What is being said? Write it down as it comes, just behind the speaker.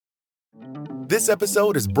This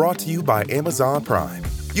episode is brought to you by Amazon Prime.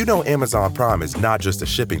 You know Amazon Prime is not just a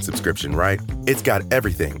shipping subscription, right? It's got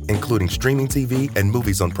everything, including streaming TV and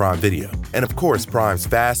movies on Prime Video. And of course, Prime's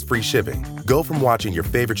fast, free shipping. Go from watching your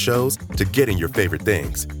favorite shows to getting your favorite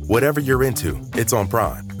things. Whatever you're into, it's on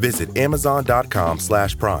Prime. Visit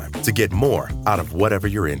amazon.com/prime to get more out of whatever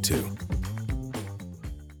you're into.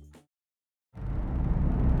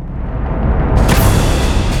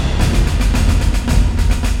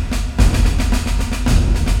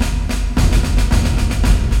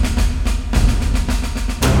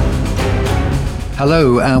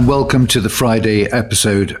 Hello and welcome to the Friday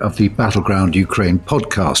episode of the Battleground Ukraine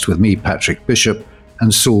podcast with me, Patrick Bishop,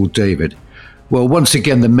 and Saul David. Well, once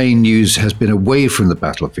again, the main news has been away from the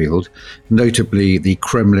battlefield, notably the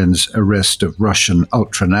Kremlin's arrest of Russian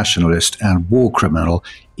ultranationalist and war criminal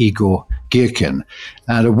Igor Girkin,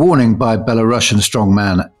 and a warning by Belarusian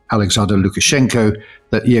strongman Alexander Lukashenko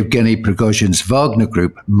that Yevgeny Prigozhin's Wagner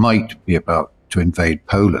group might be about to invade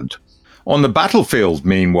Poland. On the battlefield,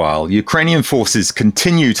 meanwhile, Ukrainian forces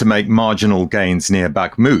continue to make marginal gains near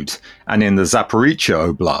Bakhmut and in the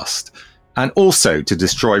Zaporizhzhia Oblast, and also to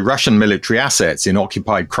destroy Russian military assets in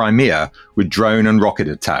occupied Crimea with drone and rocket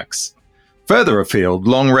attacks. Further afield,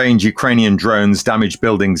 long-range Ukrainian drones damage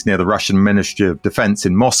buildings near the Russian Ministry of Defense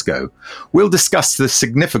in Moscow. We'll discuss the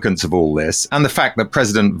significance of all this and the fact that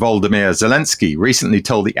President Volodymyr Zelensky recently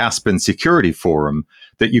told the Aspen Security Forum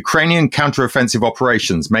that Ukrainian counteroffensive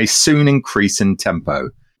operations may soon increase in tempo.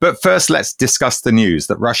 But first, let's discuss the news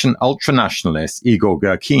that Russian ultranationalist Igor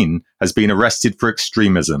Girkin has been arrested for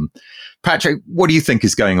extremism. Patrick, what do you think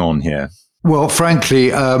is going on here? Well,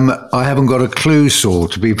 frankly, I haven't got a clue, Saul,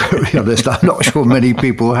 to be very honest. I'm not sure many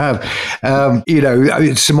people have.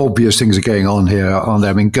 Some obvious things are going on here, aren't there?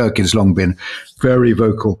 I mean, Girkin's long been very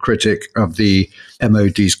vocal critic of the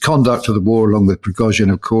MOD's conduct of the war, along with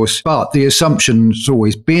Prigozhin, of course. But the assumption's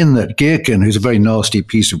always been that Girkin, who's a very nasty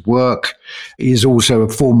piece of work, is also a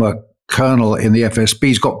former colonel in the FSB.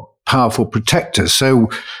 He's got powerful protectors. So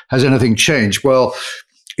has anything changed? Well,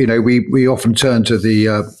 we often turn to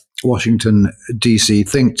the Washington, D.C.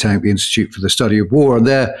 think tank, the Institute for the Study of War, and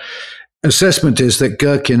their assessment is that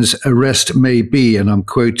Girkin's arrest may be, and I'm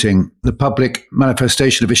quoting, the public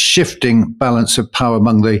manifestation of a shifting balance of power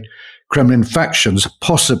among the Kremlin factions,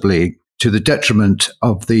 possibly to the detriment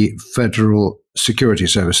of the Federal Security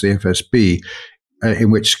Service, the FSB,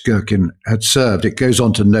 in which Girkin had served. It goes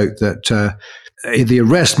on to note that the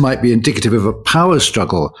arrest might be indicative of a power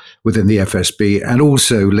struggle within the FSB and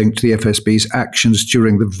also linked to the FSB's actions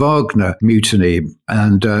during the Wagner mutiny.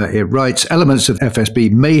 And it writes, elements of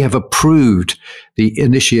FSB may have approved the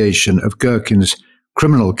initiation of Girkin's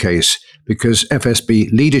criminal case because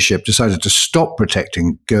FSB leadership decided to stop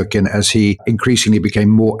protecting Girkin as he increasingly became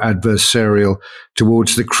more adversarial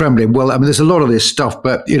towards the Kremlin. Well, I mean, there's a lot of this stuff,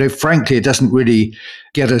 but, frankly, it doesn't really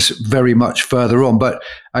get us very much further on. But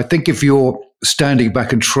I think if you're standing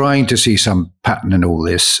back and trying to see some pattern in all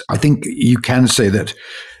this, I think you can say that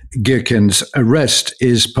Girkin's arrest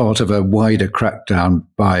is part of a wider crackdown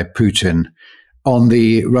by Putin on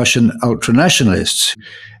the Russian ultranationalists.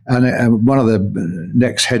 And one of the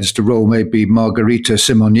next heads to roll may be Margarita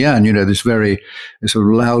Simonyan, this very sort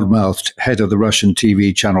of loudmouthed head of the Russian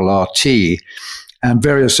TV channel RT, and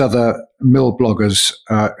various other mill bloggers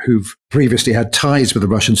who've previously had ties with the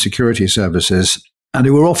Russian security services. And they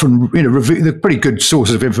were often, they're pretty good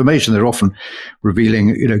sources of information. They're often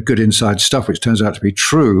revealing, good inside stuff, which turns out to be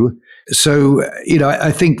true. So,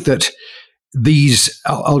 I think that these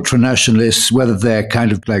ultranationalists, whether they're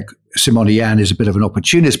kind of like Simonian is a bit of an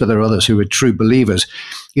opportunist, but there are others who are true believers.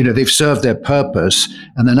 They've served their purpose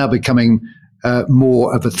and they're now becoming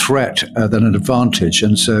more of a threat than an advantage.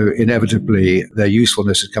 And so inevitably their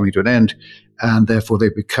usefulness is coming to an end, and therefore they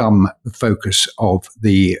become the focus of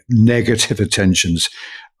the negative attentions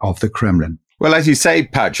of the Kremlin. Well, as you say,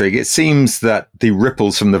 Patrick, it seems that the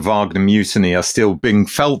ripples from the Wagner mutiny are still being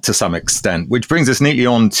felt to some extent, which brings us neatly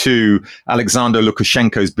on to Alexander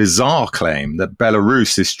Lukashenko's bizarre claim that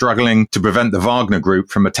Belarus is struggling to prevent the Wagner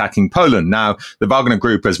group from attacking Poland. Now, the Wagner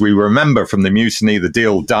group, as we remember from the mutiny, the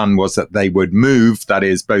deal done was that they would move, that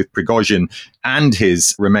is, both Prigozhin and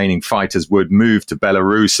his remaining fighters would move to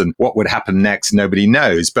Belarus, and what would happen next, nobody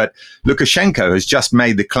knows. But Lukashenko has just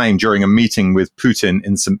made the claim during a meeting with Putin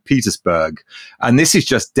in St. Petersburg. And this is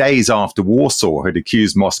just days after Warsaw had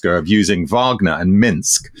accused Moscow of using Wagner and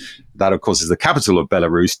Minsk, that of course is the capital of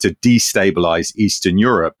Belarus, to destabilize Eastern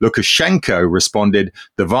Europe. Lukashenko responded,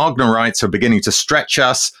 "The Wagnerites are beginning to stretch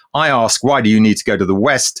us. I ask, why do you need to go to the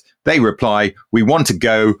West? They reply, we want to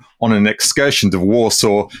go on an excursion to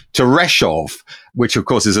Warsaw, to Reshov." which of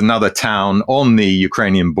course is another town on the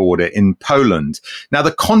Ukrainian border in Poland. Now,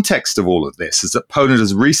 the context of all of this is that Poland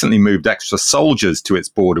has recently moved extra soldiers to its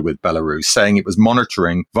border with Belarus, saying it was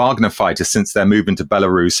monitoring Wagner fighters since their move into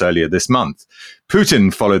Belarus earlier this month.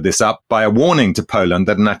 Putin followed this up by a warning to Poland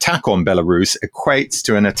that an attack on Belarus equates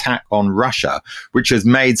to an attack on Russia, which has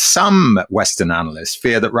made some Western analysts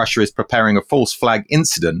fear that Russia is preparing a false flag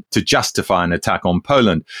incident to justify an attack on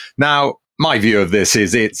Poland. Now, my view of this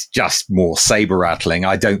is it's just more saber rattling.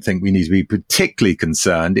 I don't think we need to be particularly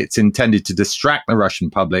concerned. It's intended to distract the Russian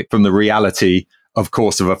public from the reality, of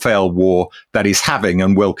course, of a failed war that is having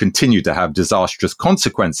and will continue to have disastrous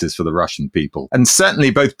consequences for the Russian people. And certainly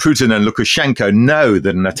both Putin and Lukashenko know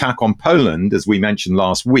that an attack on Poland, as we mentioned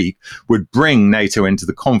last week, would bring NATO into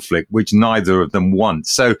the conflict, which neither of them want.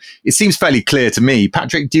 So it seems fairly clear to me.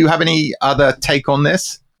 Patrick, do you have any other take on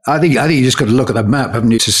this? I think you just got to look at the map, haven't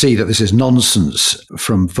you, to see that this is nonsense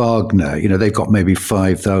from Wagner. You know, they've got maybe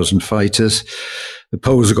 5,000 fighters. The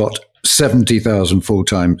Poles have got 70,000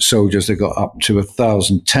 full-time soldiers. They've got up to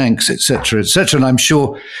 1,000 tanks, etc., etc. And I'm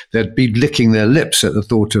sure they'd be licking their lips at the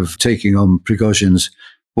thought of taking on Prigozhin's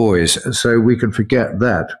boys. So we can forget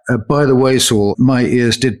that. By the way, Saul, my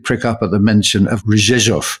ears did prick up at the mention of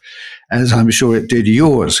Rzhezhov, as I'm sure it did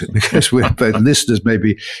yours, because we're both listeners may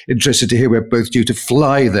be interested to hear we're both due to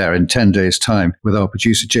fly there in 10 days' time with our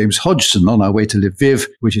producer James Hodgson on our way to Lviv,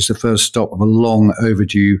 which is the first stop of a long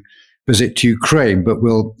overdue visit to Ukraine, but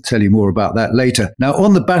we'll tell you more about that later. Now,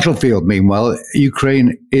 on the battlefield, meanwhile,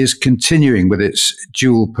 Ukraine is continuing with its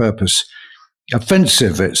dual-purpose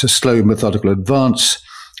offensive. It's a slow, methodical advance,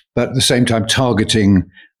 but at the same time targeting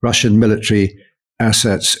Russian military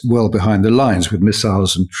assets well behind the lines with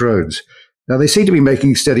missiles and drones. Now, they seem to be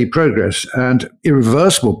making steady progress and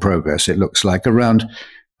irreversible progress, it looks like, around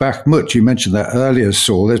Bakhmut. You mentioned that earlier,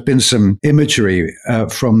 Saul. There's been some imagery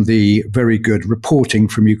from the very good reporting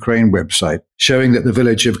from Ukraine website showing that the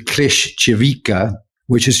village of Klishchevika,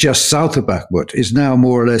 which is just south of Bakhmut, is now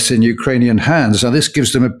more or less in Ukrainian hands. Now, this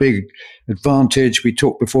gives them a big advantage. We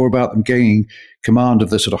talked before about them gaining command of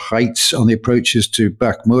the sort of heights on the approaches to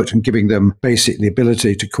Bakhmut and giving them basically the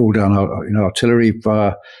ability to call down artillery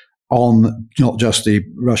fire on not just the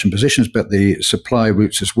Russian positions, but the supply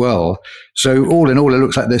routes as well. So all in all, it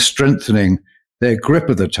looks like they're strengthening their grip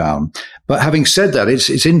of the town. But having said that,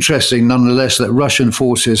 it's interesting nonetheless that Russian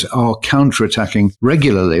forces are counterattacking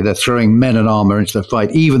regularly. They're throwing men and armor into the fight,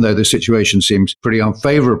 even though the situation seems pretty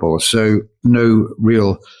unfavorable. So no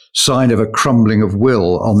real sign of a crumbling of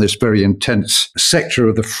will on this very intense sector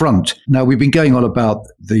of the front. Now, we've been going on about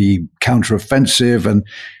the counteroffensive and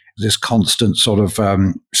this constant sort of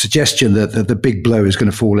suggestion that the big blow is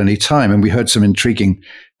going to fall any time. And we heard some intriguing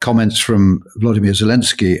comments from Volodymyr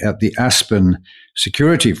Zelensky at the Aspen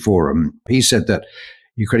Security Forum. He said that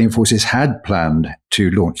Ukrainian forces had planned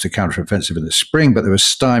to launch the counteroffensive in the spring, but they were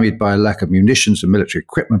stymied by a lack of munitions and military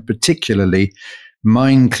equipment, particularly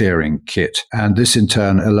mine-clearing kit. And this in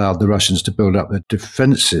turn allowed the Russians to build up their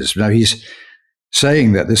defenses. Now, he's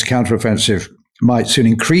saying that this counteroffensive might soon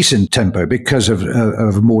increase in tempo because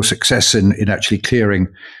of more success in actually clearing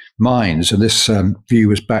mines. And this view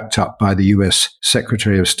was backed up by the US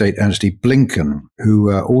Secretary of State Antony Blinken,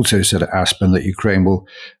 who also said at Aspen that Ukraine will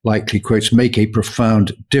likely, quotes, make a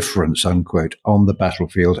profound difference, unquote, on the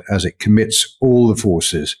battlefield as it commits all the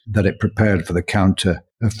forces that it prepared for the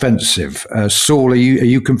counter-offensive. Saul, are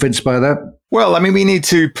you convinced by that? Well, I mean, we need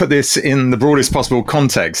to put this in the broadest possible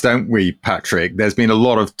context, don't we, Patrick? There's been a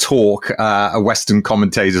lot of talk. Western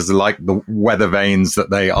commentators, like the weather vanes that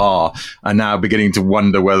they are now beginning to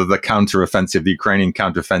wonder whether the counteroffensive, the Ukrainian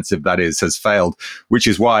counteroffensive, that is, has failed, which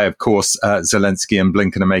is why, of course, Zelensky and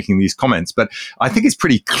Blinken are making these comments. But I think it's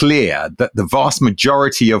pretty clear that the vast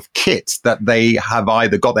majority of kit that they have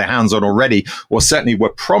either got their hands on already or certainly were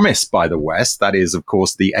promised by the West, that is, of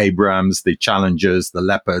course, the Abrams, the Challengers, the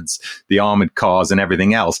Leopards, the armored cars and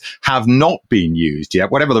everything else, have not been used yet.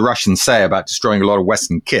 Whatever the Russians say about destroying a lot of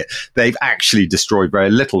Western kit, they've actually destroyed very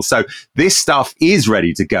little. So this stuff is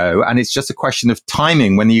ready to go, and it's just a question of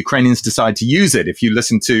timing when the Ukrainians decide to use it. If you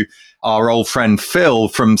listen to our old friend Phil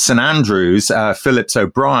from St Andrews, Phillips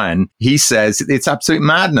O'Brien, he says it's absolute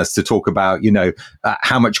madness to talk about,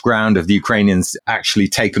 how much ground have the Ukrainians actually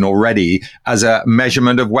taken already as a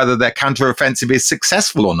measurement of whether their counteroffensive is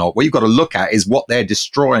successful or not. What you've got to look at is what they're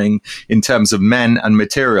destroying in terms of men and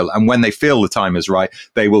material. And when they feel the time is right,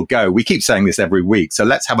 they will go. We keep saying this every week. So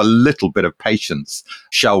let's have a little bit of patience,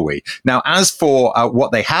 shall we? Now, as for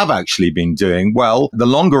what they have actually been doing, well, the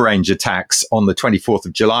longer range attacks on the 24th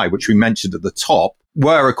of July, which we mentioned at the top,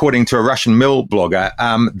 were, according to a Russian mill blogger,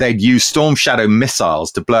 they'd used Storm Shadow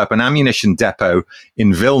missiles to blow up an ammunition depot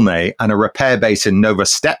in Vilna and a repair base in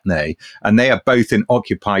Novostepne, and they are both in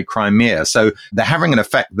occupied Crimea. So they're having an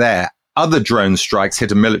effect there. Other drone strikes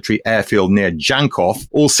hit a military airfield near Jankov,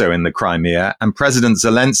 also in the Crimea, and President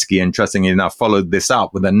Zelensky, interestingly enough, followed this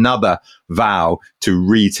up with another vow to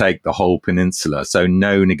retake the whole peninsula. So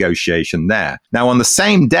no negotiation there. Now, on the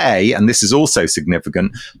same day, and this is also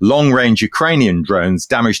significant, long-range Ukrainian drones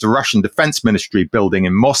damaged the Russian Defense Ministry building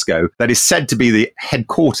in Moscow that is said to be the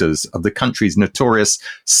headquarters of the country's notorious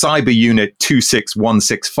Cyber Unit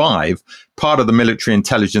 26165, part of the military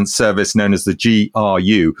intelligence service known as the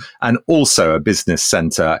GRU, and also a business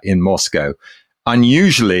center in Moscow.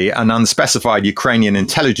 Unusually, an unspecified Ukrainian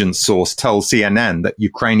intelligence source told CNN that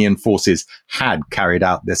Ukrainian forces had carried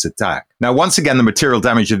out this attack. Now, once again, the material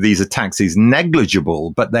damage of these attacks is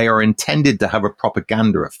negligible, but they are intended to have a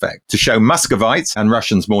propaganda effect, to show Muscovites and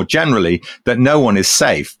Russians more generally that no one is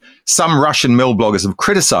safe. Some Russian mill bloggers have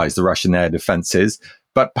criticized the Russian air defenses,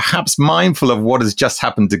 but perhaps mindful of what has just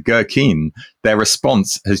happened to Gherkin, their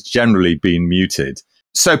response has generally been muted.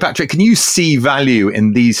 So, Patrick, can you see value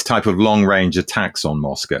in these type of long-range attacks on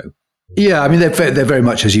Moscow? Yeah, I mean, they're very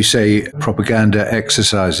much, as you say, propaganda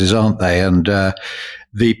exercises, aren't they? And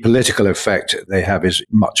the political effect they have is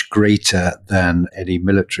much greater than any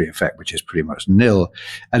military effect, which is pretty much nil.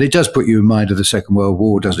 And it does put you in mind of the Second World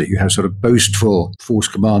War, doesn't it? You have sort of boastful force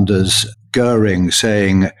commanders, Goering,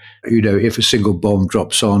 saying, if a single bomb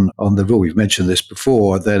drops on the Ruhr, we've mentioned this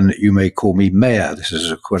before, then you may call me mayor. This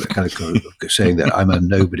is a kind of saying that I'm a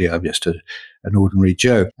nobody, I'm just an ordinary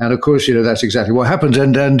Joe. And of course, that's exactly what happens.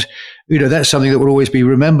 And that's something that will always be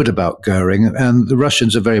remembered about Goering. And the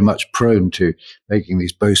Russians are very much prone to making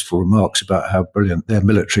these boastful remarks about how brilliant their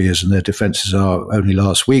military is and their defenses are. Only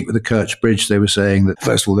last week with the Kerch Bridge, they were saying that,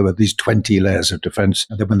 first of all, there were these 20 layers of defense.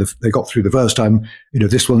 And then when they got through the first time,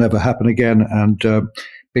 this will never happen again. And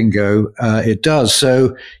bingo, it does.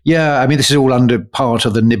 So, yeah, I mean, this is all under part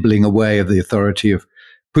of the nibbling away of the authority of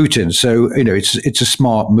Putin. So, it's a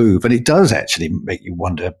smart move. And it does actually make you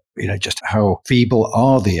wonder, just how feeble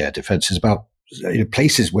are the air defenses about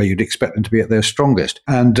places where you'd expect them to be at their strongest,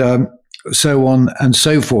 and so on and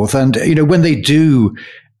so forth. And, when they do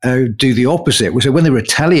the opposite, so when they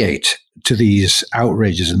retaliate to these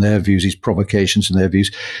outrages in their views, these provocations in their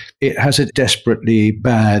views, it has a desperately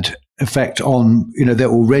bad effect on, their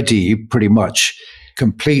already pretty much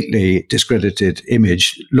completely discredited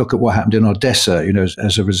image. Look at what happened in Odessa,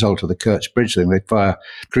 as a result of the Kerch Bridge thing. They fire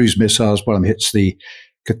cruise missiles, one of them hits the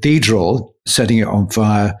cathedral, setting it on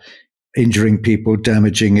fire, injuring people,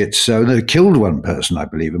 damaging it. So they killed one person, I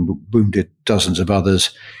believe, and wounded dozens of others.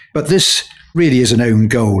 But this really is an own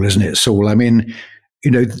goal, isn't it, Saul? I mean,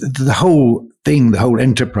 the whole thing, the whole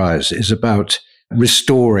enterprise is about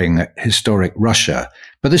restoring historic Russia.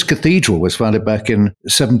 But this cathedral was founded back in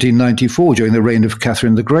 1794 during the reign of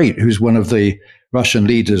Catherine the Great, who's one of the Russian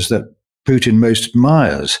leaders that Putin most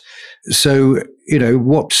admires. So,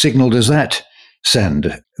 what signal does that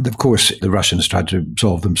send? Of course, the Russians tried to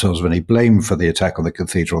absolve themselves of any blame for the attack on the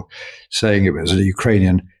cathedral, saying it was a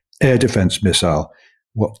Ukrainian air defense missile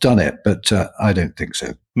what done it, but I don't think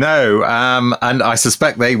so. No, and I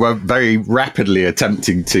suspect they were very rapidly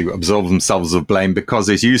attempting to absolve themselves of blame because,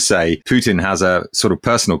 as you say, Putin has a sort of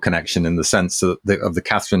personal connection in the sense of the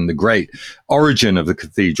Catherine the Great origin of the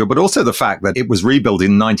cathedral, but also the fact that it was rebuilt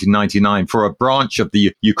in 1999 for a branch of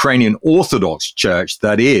the Ukrainian Orthodox Church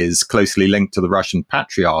that is closely linked to the Russian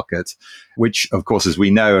Patriarchate, which, of course, as we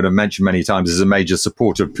know and have mentioned many times, is a major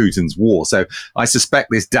supporter of Putin's war. So I suspect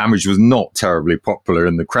this damage was not terribly popular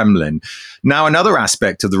in the Kremlin. Now, another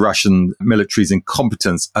aspect of the Russian military's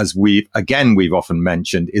incompetence, as we've often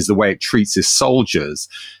mentioned, is the way it treats its soldiers.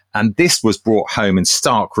 And this was brought home in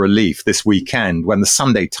stark relief this weekend when the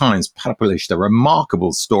Sunday Times published a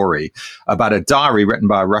remarkable story about a diary written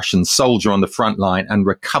by a Russian soldier on the front line and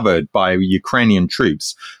recovered by Ukrainian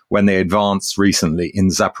troops when they advanced recently in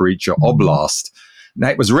Zaporizhzhia Oblast. Now,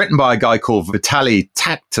 it was written by a guy called Vitaly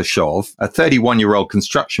Taktashov, a 31-year-old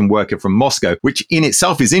construction worker from Moscow, which in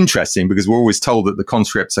itself is interesting because we're always told that the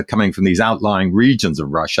conscripts are coming from these outlying regions of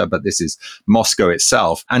Russia, but this is Moscow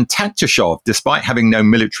itself. And Taktashov, despite having no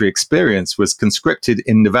military experience, was conscripted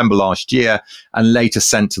in November last year and later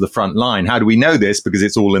sent to the front line. How do we know this? Because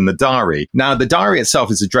it's all in the diary. Now, the diary itself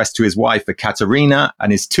is addressed to his wife, Ekaterina,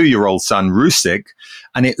 and his 2-year-old son, Rusik,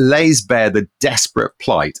 and it lays bare the desperate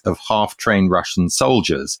plight of half-trained Russian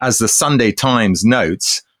soldiers. As the Sunday Times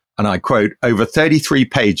notes, And I quote, over 33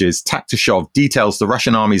 pages, Taktashov details the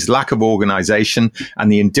Russian army's lack of organization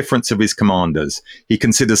and the indifference of his commanders. He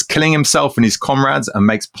considers killing himself and his comrades and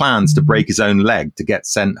makes plans to break his own leg to get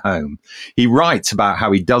sent home. He writes about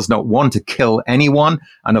how he does not want to kill anyone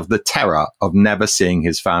and of the terror of never seeing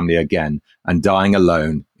his family again and dying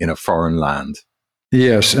alone in a foreign land.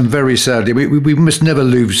 Yes, and very sadly, we must never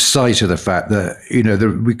lose sight of the fact that,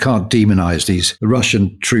 we can't demonize the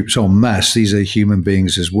Russian troops en masse. These are human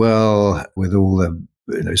beings as well, with all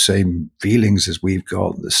the same feelings as we've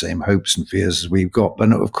got, the same hopes and fears as we've got.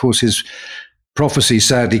 But of course, his prophecy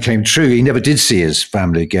sadly came true. He never did see his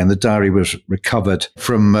family again. The diary was recovered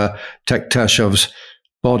from Taktashov's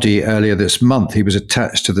body earlier this month. He was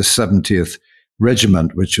attached to the 70th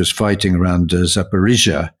regiment, which was fighting around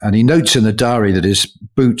Zaporizhia. And he notes in the diary that his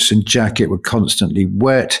boots and jacket were constantly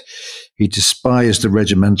wet. He despised the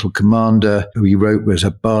regimental commander, who he wrote was a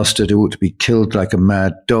bastard who ought to be killed like a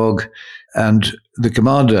mad dog. And the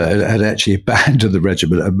commander had actually abandoned the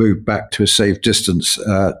regiment and moved back to a safe distance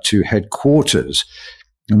to headquarters.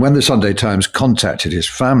 And when the Sunday Times contacted his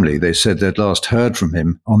family, they said they'd last heard from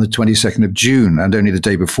him on the 22nd of June, and only the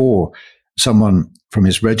day before someone from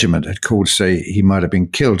his regiment had called to say he might have been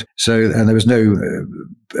killed. And there was no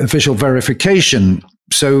official verification.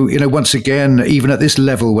 So, once again, even at this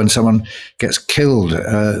level, when someone gets killed,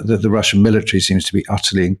 the Russian military seems to be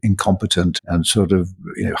utterly incompetent and sort of,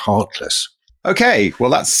 heartless. Okay, well,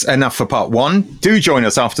 that's enough for part one. Do join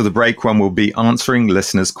us after the break when we'll be answering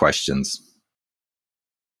listeners' questions.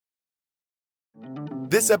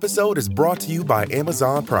 This episode is brought to you by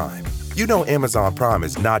Amazon Prime. You know Amazon Prime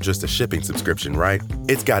is not just a shipping subscription, right?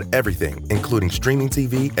 It's got everything, including streaming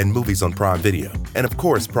TV and movies on Prime Video. And of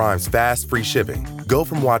course, Prime's fast, free shipping. Go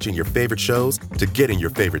from watching your favorite shows to getting your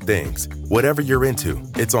favorite things. Whatever you're into,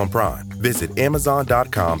 it's on Prime. Visit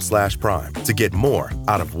Amazon.com/Prime to get more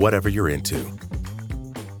out of whatever you're into.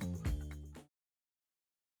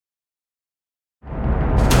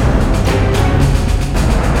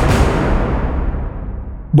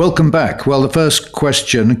 Welcome back. Well, the first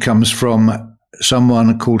question comes from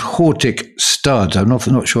someone called Hortic Stud. I'm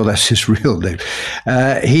not sure that's his real name.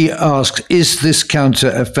 He asks, is this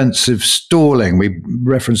counter-offensive stalling? We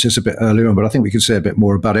referenced this a bit earlier on, but I think we could say a bit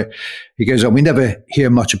more about it. He goes on, we never hear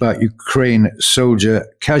much about Ukraine soldier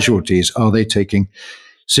casualties. Are they taking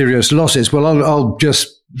serious losses? Well, I'll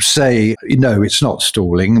just say, no, it's not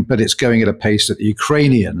stalling, but it's going at a pace that the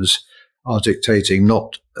Ukrainians are dictating,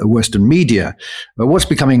 not Western media. But what's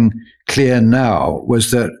becoming clear now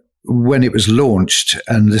was that when it was launched,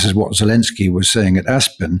 and this is what Zelensky was saying at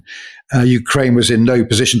Aspen, Ukraine was in no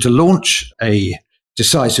position to launch a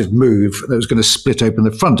decisive move that was going to split open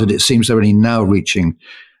the front. And it seems they're only now reaching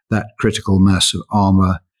that critical mass of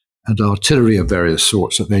armor and artillery of various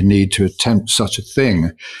sorts that they need to attempt such a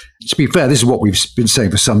thing. To be fair, this is what we've been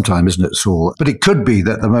saying for some time, isn't it, Saul? But it could be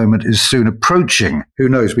that the moment is soon approaching. Who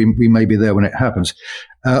knows? We may be there when it happens.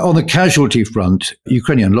 On the casualty front,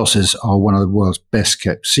 Ukrainian losses are one of the world's best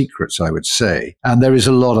kept secrets, I would say. And there is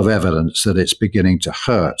a lot of evidence that it's beginning to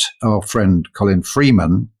hurt. Our friend Colin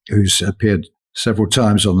Freeman, who's appeared several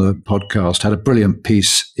times on the podcast, had a brilliant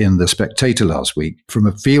piece in The Spectator last week from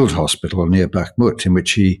a field hospital near Bakhmut, in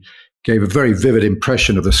which he gave a very vivid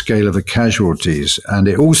impression of the scale of the casualties. And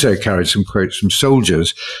it also carried some quotes from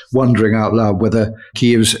soldiers wondering out loud whether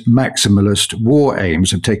Kiev's maximalist war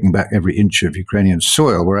aims of taking back every inch of Ukrainian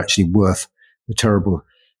soil were actually worth the terrible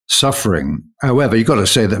suffering. However, you've got to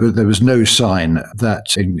say that there was no sign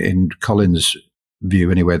that, in Colin's view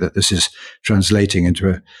anyway, that this is translating into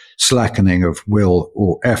a slackening of will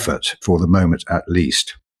or effort, for the moment at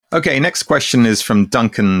least. Okay, next question is from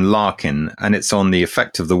Duncan Larkin, and it's on the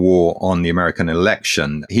effect of the war on the American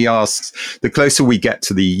election. He asks, the closer we get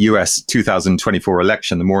to the US 2024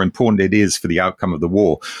 election, the more important it is for the outcome of the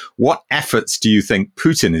war. What efforts do you think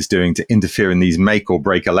Putin is doing to interfere in these make or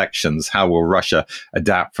break elections? How will Russia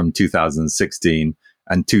adapt from 2016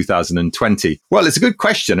 and 2020? Well, it's a good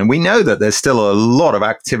question. And we know that there's still a lot of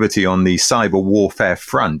activity on the cyber warfare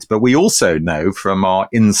front. But we also know from our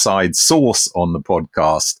inside source on the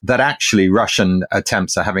podcast that actually Russian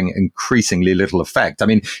attempts are having increasingly little effect. I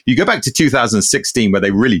mean, you go back to 2016, where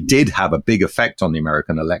they really did have a big effect on the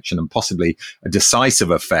American election and possibly a decisive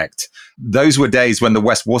effect. Those were days when the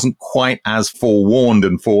West wasn't quite as forewarned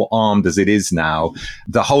and forearmed as it is now.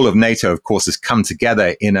 The whole of NATO, of course, has come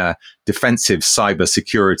together in a defensive cyber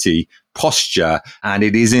security posture, and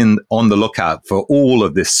it is on the lookout for all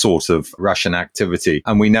of this sort of Russian activity.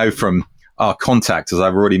 And we know from our contact, as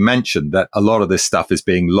I've already mentioned, that a lot of this stuff is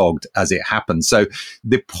being logged as it happens. So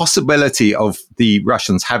the possibility of the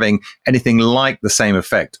Russians having anything like the same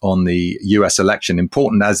effect on the US election,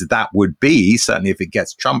 important as that would be, certainly if it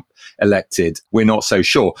gets Trump elected, we're not so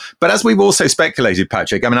sure. But as we've also speculated,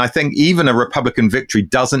 Patrick, I mean, I think even a Republican victory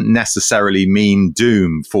doesn't necessarily mean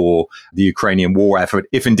doom for the Ukrainian war effort,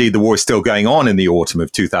 if indeed the war is still going on in the autumn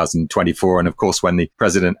of 2024. And of course, when the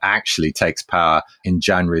president actually takes power in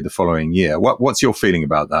January the following year. What's your feeling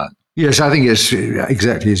about that? Yes, I think it's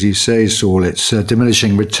exactly as you say, Saul. It's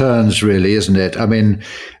diminishing returns, really, isn't it? I mean,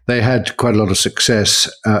 they had quite a lot of success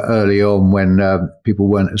early on when people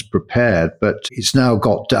weren't as prepared, but it's now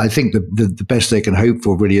got, I think the best they can hope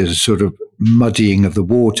for really is a sort of muddying of the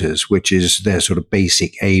waters, which is their sort of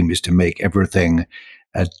basic aim, is to make everything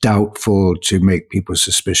doubtful, to make people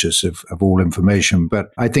suspicious of all information.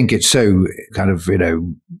 But I think it's so kind of,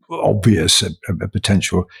 obvious a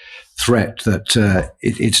potential threat that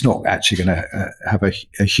it's not actually going to have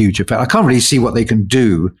a huge effect. I can't really see what they can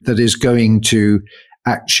do that is going to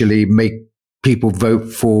actually make people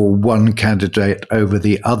vote for one candidate over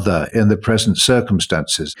the other in the present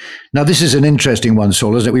circumstances. Now, this is an interesting one,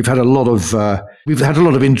 Saul, isn't it? We've had a lot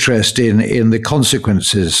of interest in the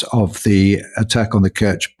consequences of the attack on the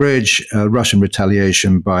Kerch Bridge, Russian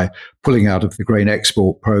retaliation by pulling out of the grain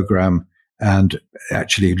export program and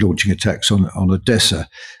actually launching attacks on Odessa.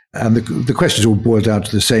 And the questions all boil down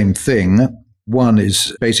to the same thing. One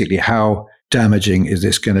is basically how damaging is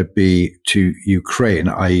this going to be to Ukraine,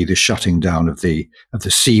 i.e. the shutting down of the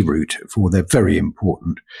sea route for their very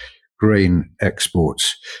important grain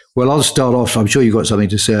exports? Well, I'll start off. I'm sure you've got something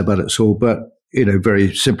to say about it, Saul, but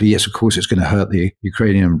very simply, yes, of course, it's going to hurt the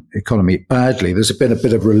Ukrainian economy badly. There's been a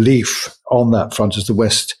bit of relief on that front as the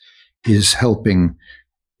West is helping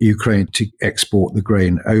Ukraine to export the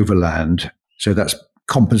grain overland. So that's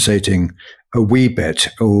compensating a wee bit,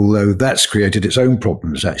 although that's created its own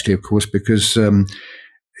problems, actually, of course, because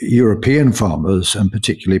European farmers, and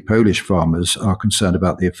particularly Polish farmers, are concerned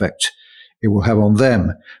about the effect it will have on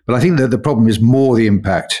them. But I think that the problem is more the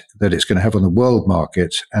impact that it's going to have on the world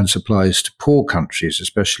market and supplies to poor countries,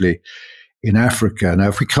 especially in Africa. Now,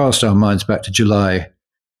 if we cast our minds back to July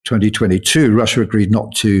 2022, Russia agreed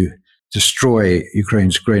not to destroy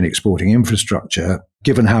Ukraine's grain exporting infrastructure,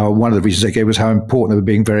 given how one of the reasons they gave was how important they were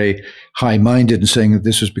being very high-minded and saying that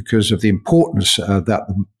this was because of the importance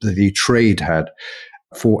that the trade had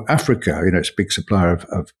for Africa. It's a big supplier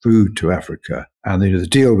of food to Africa. And the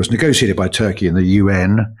deal was negotiated by Turkey and the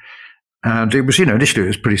UN. And it was, initially it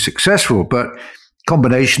was pretty successful, but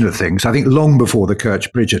combination of things. I think long before the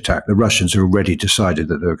Kerch Bridge attack, the Russians had already decided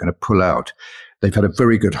that they were going to pull out. They've had a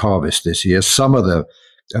very good harvest this year. Some of the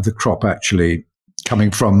crop actually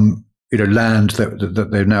coming from land that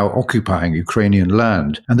they're now occupying, Ukrainian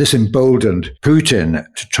land. And this emboldened Putin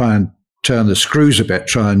to try and turn the screws a bit,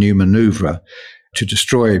 try a new maneuver to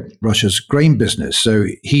destroy Russia's grain business. So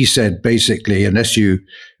he said, basically, unless you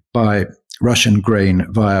buy Russian grain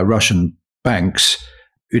via Russian banks,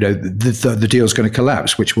 the deal's going to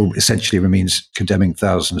collapse, which will essentially means condemning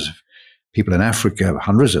thousands of people in Africa,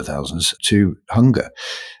 hundreds of thousands, to hunger.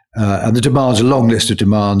 And the demands, a long list of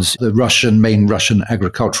demands. The main Russian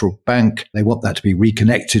agricultural bank, they want that to be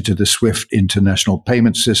reconnected to the SWIFT international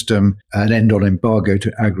payment system, an end on embargo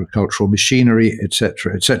to agricultural machinery,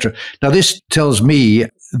 etc., etc. Now, this tells me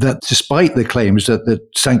that despite the claims that the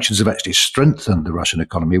sanctions have actually strengthened the Russian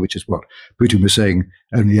economy, which is what Putin was saying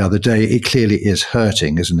only the other day, it clearly is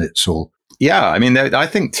hurting, isn't it, Saul? Yeah, I mean, I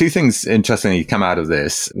think two things interestingly come out of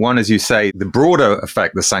this. One, as you say, the broader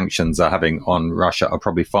effect the sanctions are having on Russia are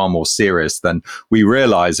probably far more serious than we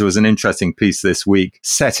realize. There was an interesting piece this week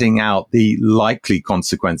setting out the likely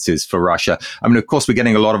consequences for Russia. I mean, of course, we're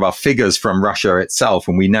getting a lot of our figures from Russia itself,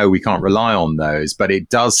 and we know we can't rely on those, but it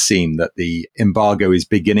does seem that the embargo is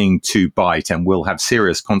beginning to bite and will have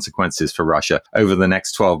serious consequences for Russia over the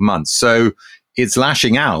next 12 months. So it's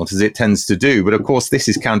lashing out as it tends to do. But of course, this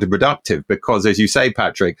is counterproductive because, as you say,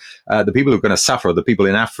 Patrick, the people who are going to suffer are the people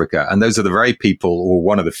in Africa. And those are the very people, or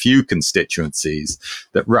one of the few constituencies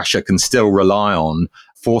that Russia can still rely on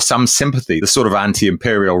for some sympathy, the sort of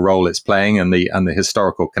anti-imperial role it's playing and the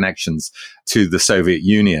historical connections to the Soviet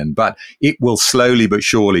Union. But it will slowly but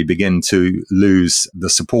surely begin to lose the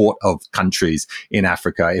support of countries in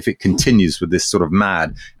Africa if it continues with this sort of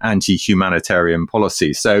mad anti-humanitarian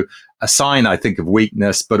policy. So a sign, I think, of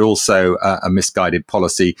weakness, but also a misguided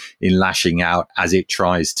policy in lashing out as it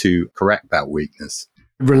tries to correct that weakness.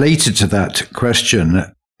 Related to that question,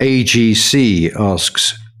 AGC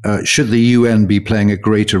asks, should the UN be playing a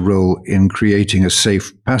greater role in creating a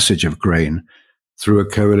safe passage of grain through a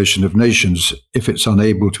coalition of nations. If it's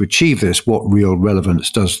unable to achieve this, what real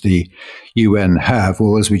relevance does the UN have?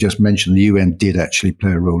 Well, as we just mentioned, the UN did actually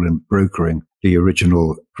play a role in brokering the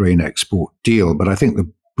original grain export deal. But I think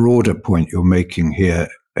the broader point you're making here,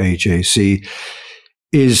 AJC,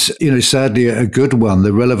 is, sadly a good one.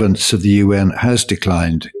 The relevance of the UN has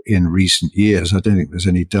declined in recent years. I don't think there's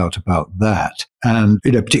any doubt about that. And,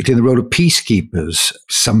 particularly in the role of peacekeepers,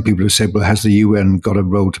 some people have said, well, has the UN got a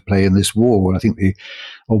role to play in this war? Well, I think the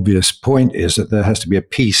obvious point is that there has to be a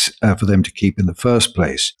peace for them to keep in the first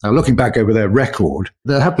place. Now, looking back over their record,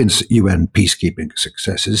 there have been UN peacekeeping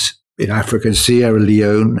successes in Africa, Sierra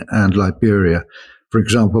Leone and Liberia, for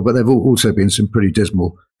example, but there have also been some pretty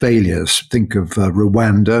dismal failures. Think of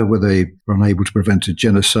Rwanda, where they were unable to prevent a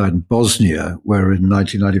genocide, in Bosnia, where in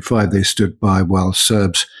 1995 they stood by while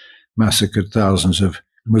Serbs massacred thousands of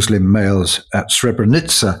Muslim males at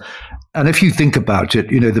Srebrenica. And if you think about it,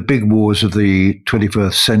 the big wars of the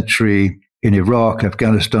 21st century in Iraq,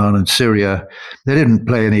 Afghanistan and Syria, they didn't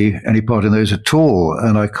play any part in those at all.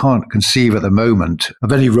 And I can't conceive at the moment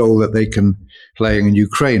of any role that they can play in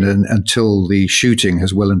Ukraine until the shooting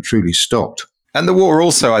has well and truly stopped. And the war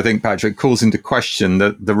also, I think, Patrick, calls into question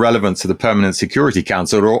the relevance of the Permanent Security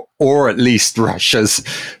Council, or at least Russia's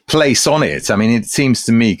place on it. I mean, it seems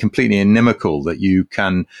to me completely inimical that you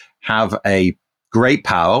can have a great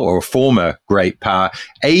power or a former great power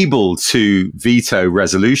able to veto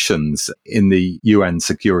resolutions in the UN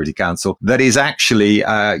Security Council that is actually,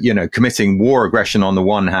 committing war aggression on the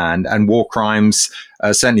one hand and war crimes,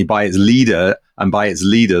 certainly by its leader and by its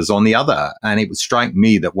leaders on the other. And it would strike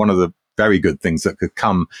me that one of the very good things that could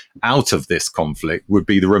come out of this conflict would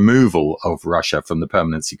be the removal of Russia from the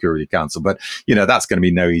Permanent Security Council. But, that's going to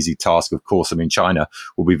be no easy task, of course. I mean, China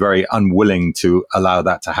will be very unwilling to allow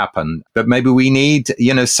that to happen. But maybe we need,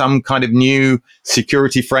 some kind of new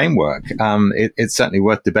security framework. It's certainly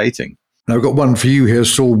worth debating. Now, I've got one for you here,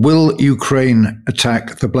 Saul. Will Ukraine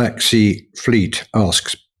attack the Black Sea Fleet?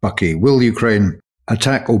 Asks Bucky. Will Ukraine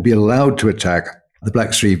attack or be allowed to attack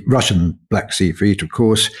the Russian Black Sea Fleet, of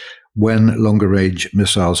course, when longer-range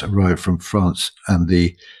missiles arrive from France and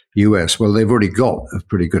the US? Well, they've already got a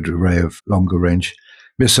pretty good array of longer-range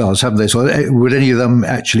missiles, haven't they? So would any of them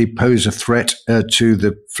actually pose a threat to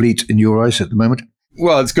the fleet in your eyes at the moment?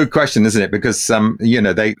 Well, it's a good question, isn't it? Because,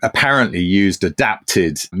 they apparently used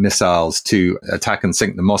adapted missiles to attack and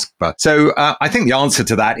sink the Moskva. So I think the answer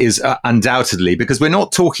to that is undoubtedly, because we're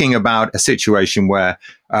not talking about a situation where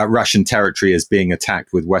Russian territory is being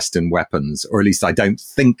attacked with Western weapons, or at least I don't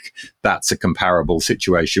think that's a comparable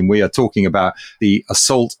situation. We are talking about the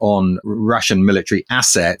assault on Russian military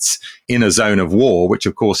assets in a zone of war, which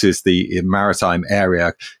of course is the maritime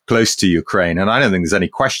area close to Ukraine. And I don't think there's any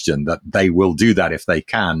question that they will do that if they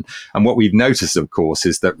can. And what we've noticed, of course,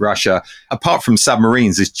 is that Russia, apart from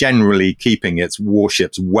submarines, is generally keeping its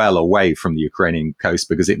warships well away from the Ukrainian coast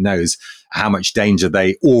because it knows how much danger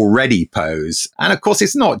they already pose. And of course,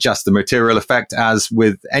 it's not just the material effect. As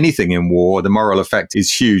with anything in war, the moral effect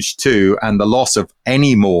is huge too. And the loss of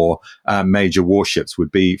any more major warships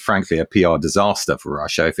would be, frankly, a PR disaster for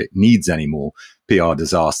Russia if it needs any more PR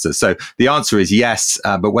disasters. So the answer is yes,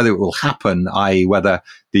 but whether it will happen, i.e. whether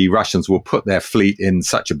the Russians will put their fleet in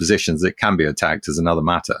such a position that it can be attacked, is another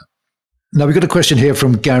matter. Now, we've got a question here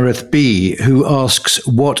from Gareth B., who asks,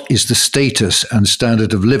 what is the status and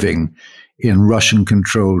standard of living in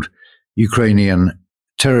Russian-controlled Ukrainian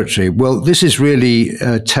territory? Well, this is really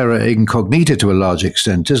terra incognita to a large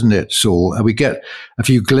extent, isn't it, Saul? We get a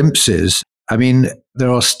few glimpses. I mean, there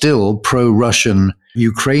are still pro-Russian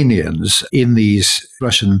Ukrainians in these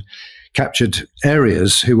Russian-captured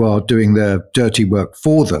areas who are doing their dirty work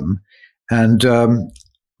for them. And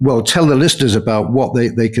tell the listeners about what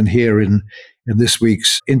they can hear in this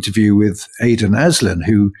week's interview with Aidan Aslin,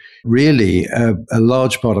 who really, a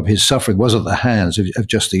large part of his suffering was at the hands of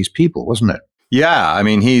just these people, wasn't it? Yeah, I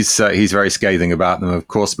mean, he's very scathing about them, of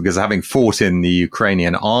course, because having fought in the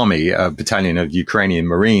Ukrainian army, a battalion of Ukrainian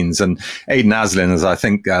Marines, and Aidan Aslin, as I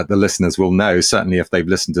think the listeners will know, certainly if they've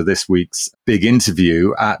listened to this week's big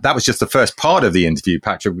interview, that was just the first part of the interview,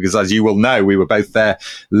 Patrick, because as you will know, we were both there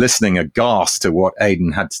listening aghast to what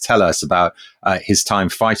Aidan had to tell us about his time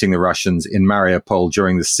fighting the Russians in Mariupol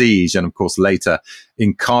during the siege, and of course later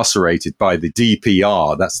incarcerated by the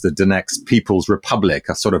DPR, that's the Donetsk People's Republic,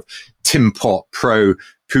 a sort of tin pot pro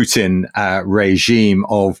Putin regime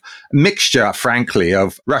of mixture, frankly,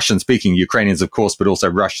 of Russian-speaking Ukrainians, of course, but also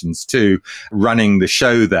Russians too, running the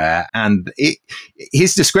show there. And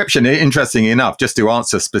his description, interestingly enough, just to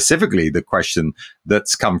answer specifically the question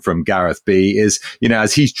that's come from Gareth B, is,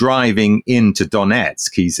 as he's driving into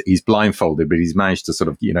Donetsk, he's blindfolded, but he's managed to sort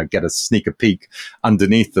of, get a sneaker peek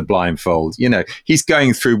underneath the blindfold. He's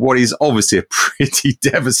going through what is obviously a pretty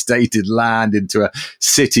devastated land into a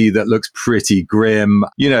city that looks pretty grim.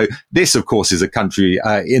 This, of course, is a country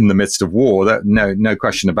in the midst of war. No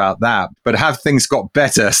question about that. But have things got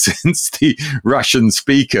better since the Russian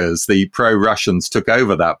speakers, the pro-Russians, took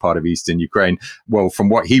over that part of eastern Ukraine? Well, from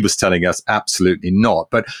what he was telling us, absolutely not.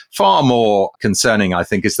 But far more concerning, I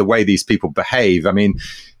think, is the way these people behave. I mean,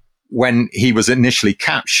 when he was initially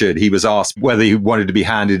captured, he was asked whether he wanted to be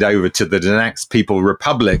handed over to the Donetsk People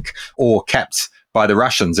Republic or kept by the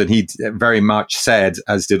Russians. And he very much said,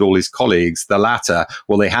 as did all his colleagues, the latter.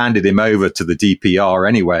 Well, they handed him over to the DPR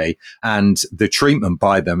anyway. And the treatment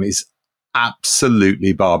by them is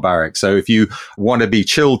absolutely barbaric. So if you want to be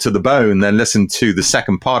chilled to the bone, then listen to the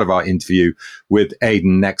second part of our interview with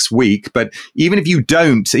Aidan next week. But even if you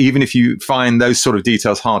don't, even if you find those sort of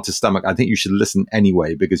details hard to stomach, I think you should listen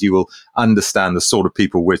anyway, because you will understand the sort of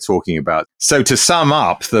people we're talking about. So to sum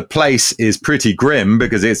up, the place is pretty grim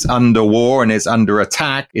because it's under war and it's under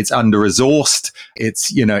attack. It's under-resourced.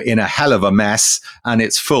 It's, in a hell of a mess. And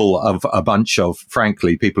it's full of a bunch of,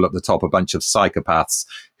 frankly, people at the top, a bunch of psychopaths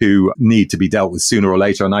who need to be dealt with sooner or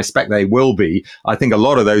later. And I expect they will be. I think a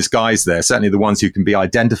lot of those guys there, certainly the ones who can be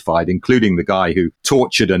identified, including the guy who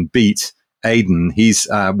tortured and beat Aidan, he's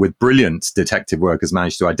with brilliant detective work has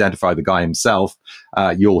managed to identify the guy himself.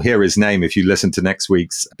 You'll hear his name if you listen to next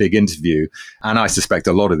week's big interview. And I suspect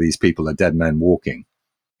a lot of these people are dead men walking.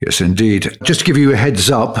 Yes, indeed. Just to give you a heads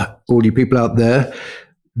up, all you people out there,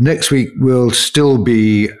 next week, we'll still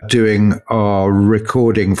be doing our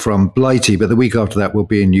recording from Blighty, but the week after that, we'll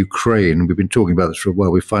be in Ukraine. We've been talking about this for a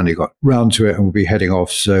while. We finally got round to it and we'll be heading off.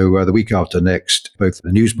 So the week after next, both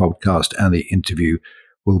the news podcast and the interview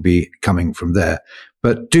will be coming from there.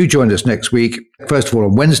 But do join us next week. First of all,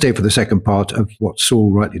 on Wednesday for the second part of what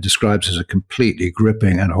Saul rightly describes as a completely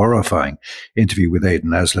gripping and horrifying interview with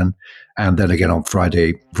Aidan Aslan. And then again on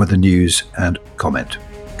Friday for the news and comment.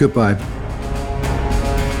 Goodbye.